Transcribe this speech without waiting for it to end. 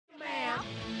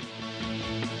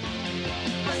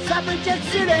suffragette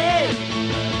city.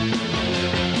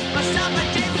 A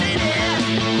suffragette city.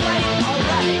 Right,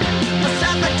 alright. A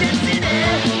suffragette city.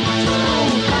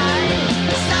 Alright. A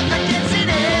suffragette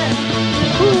city.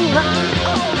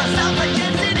 Oh, a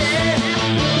suffragette city.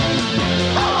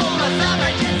 Oh, a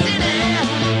suffragette city.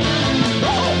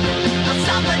 Oh, a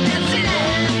suffragette city.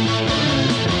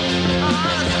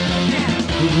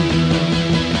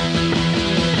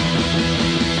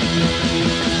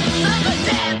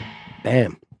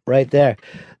 Bam, right there.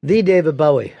 The David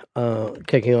Bowie,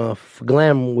 kicking off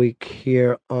Glam Week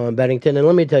here on Bennington. And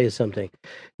let me tell you something.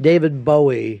 David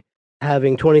Bowie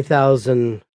having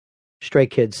 20,000 stray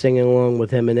kids singing along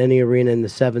with him in any arena in the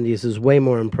 70s is way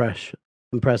more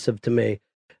impressive to me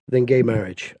than gay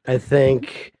marriage. I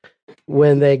think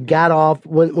when they got off,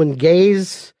 when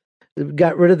gays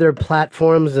got rid of their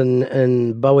platforms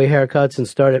and Bowie haircuts and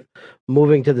started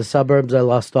moving to the suburbs, I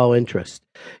lost all interest.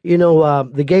 You know,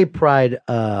 the Gay Pride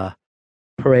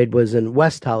parade was in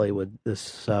West Hollywood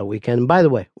this weekend. And by the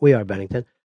way, we are Bennington.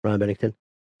 Ron Bennington,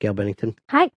 Gail Bennington.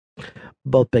 Hi.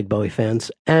 Both big Bowie fans.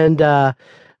 And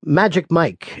Magic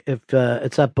Mike, if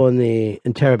it's up on the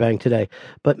Interrobang today.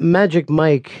 But Magic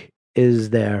Mike is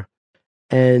there.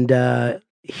 And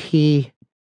he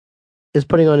is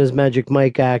putting on his Magic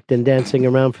Mike act and dancing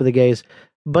around for the gays,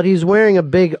 but he's wearing a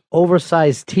big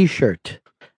oversized T-shirt.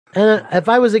 And if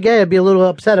I was a gay, I'd be a little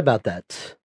upset about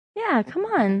that. Yeah, come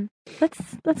on.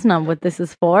 That's not what this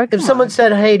is for. If someone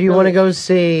said, hey, do you want to go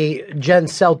see Jen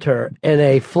Selter in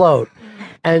a float,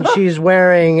 and she's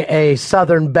wearing a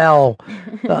Southern Belle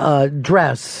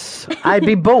dress, I'd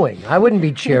be booing. I wouldn't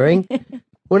be cheering.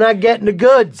 We're not getting the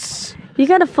goods. You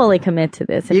got to fully commit to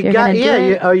this. If You you're got, gonna do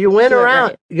yeah, it, you win do or it out.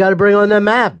 right. You got to bring on them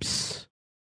abs.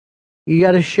 You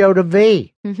got to show the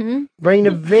V. Mm-hmm. Bring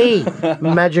the V,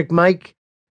 Magic Mike.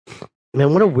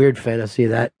 Man, what a weird fantasy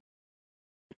that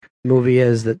movie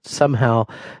is, that somehow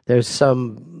there's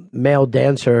some male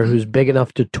dancer who's big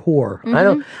enough to tour.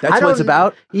 Mm-hmm. That's what it's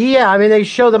about? Yeah, I mean, they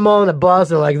show them all on the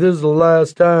bus and like, this is the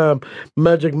last time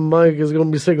Magic Mike is going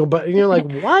to be single. But you're like,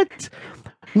 what?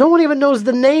 No one even knows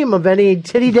the name of any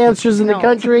titty dancers in the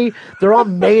country. They're all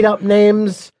made up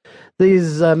names.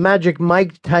 These Magic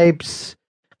Mike types.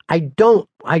 I don't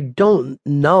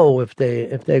know if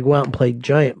they go out and play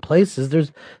giant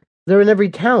places. They're in every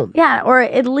town. Yeah, or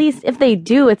at least if they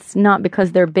do, it's not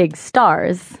because they're big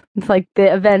stars. It's like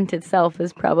the event itself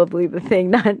is probably the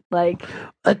thing that, like,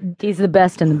 he's the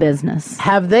best in the business.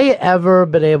 Have they ever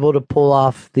been able to pull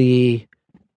off the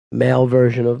male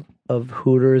version of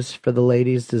Hooters for the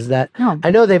ladies? Does that? No.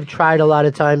 I know they've tried a lot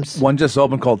of times. One just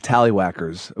opened called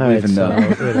Tallywhackers. All We right, even so,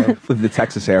 know with the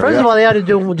Texas area. First of all, they ought to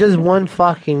do just one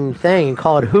fucking thing and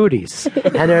call it Hooties.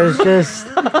 And there's just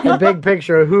a big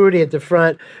picture of Hootie at the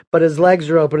front, but his legs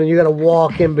are open and you got to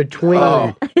walk in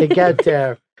between to get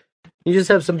there. You just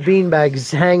have some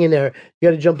beanbags hanging there. You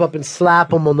got to jump up and slap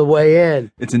them on the way in.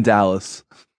 It's in Dallas.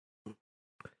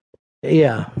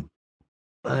 Yeah.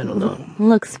 I don't know.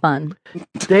 Looks fun.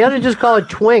 They ought to just call it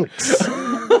Twinks.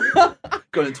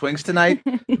 Go to Twinks tonight.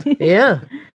 Yeah.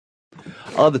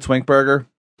 I love the Twink burger.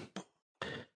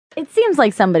 It seems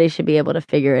like somebody should be able to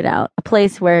figure it out. A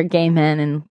place where gay men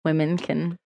and women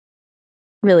can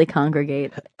really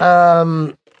congregate.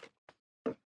 You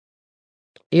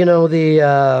know,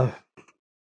 the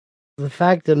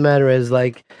fact of the matter is,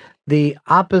 like, the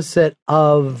opposite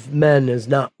of men is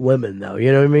not women, though.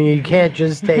 You know what I mean? You can't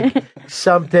just take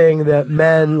something that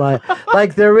men like.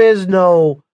 Like, there is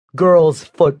no girls'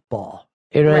 football.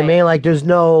 You know what I mean? Like, there's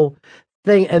no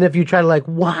thing. And if you try to, like,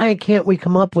 why can't we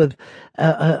come up with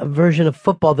a version of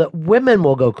football that women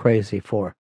will go crazy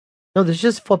for? No, there's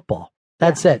just football.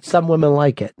 That's it. Some women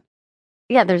like it.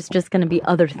 Yeah, there's just going to be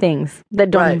other things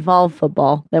that don't Right. involve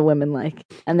football that women like.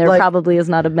 And there Like- probably is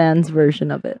not a man's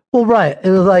version of it. Well, right. It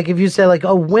was like if you say, like,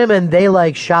 oh, women, they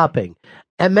like shopping.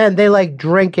 And men, they like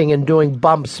drinking and doing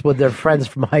bumps with their friends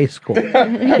from high school. You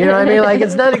know what I mean? Like,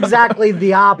 it's not exactly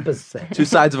the opposite. Two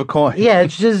sides of a coin. Yeah,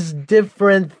 it's just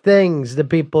different things that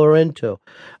people are into.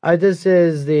 This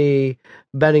is the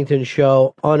Bennington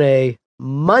Show on a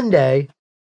Monday.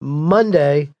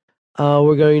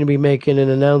 We're going to be making an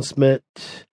announcement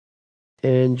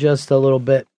in just a little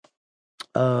bit.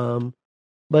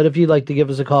 But if you'd like to give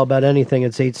us a call about anything,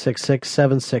 it's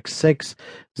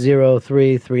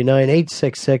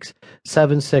 866-766-0339,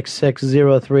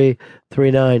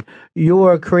 866-766-0339.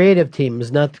 Your creative team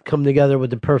has not come together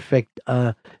with the perfect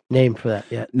name for that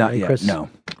yet. Not right, yet, Chris? no.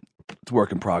 It's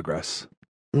work in progress.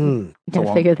 Mm. It's a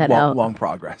Gotta figure that out. Long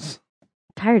progress.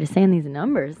 Tired of saying these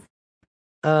numbers.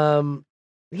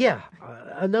 Yeah,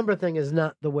 a number thing is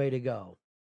not the way to go.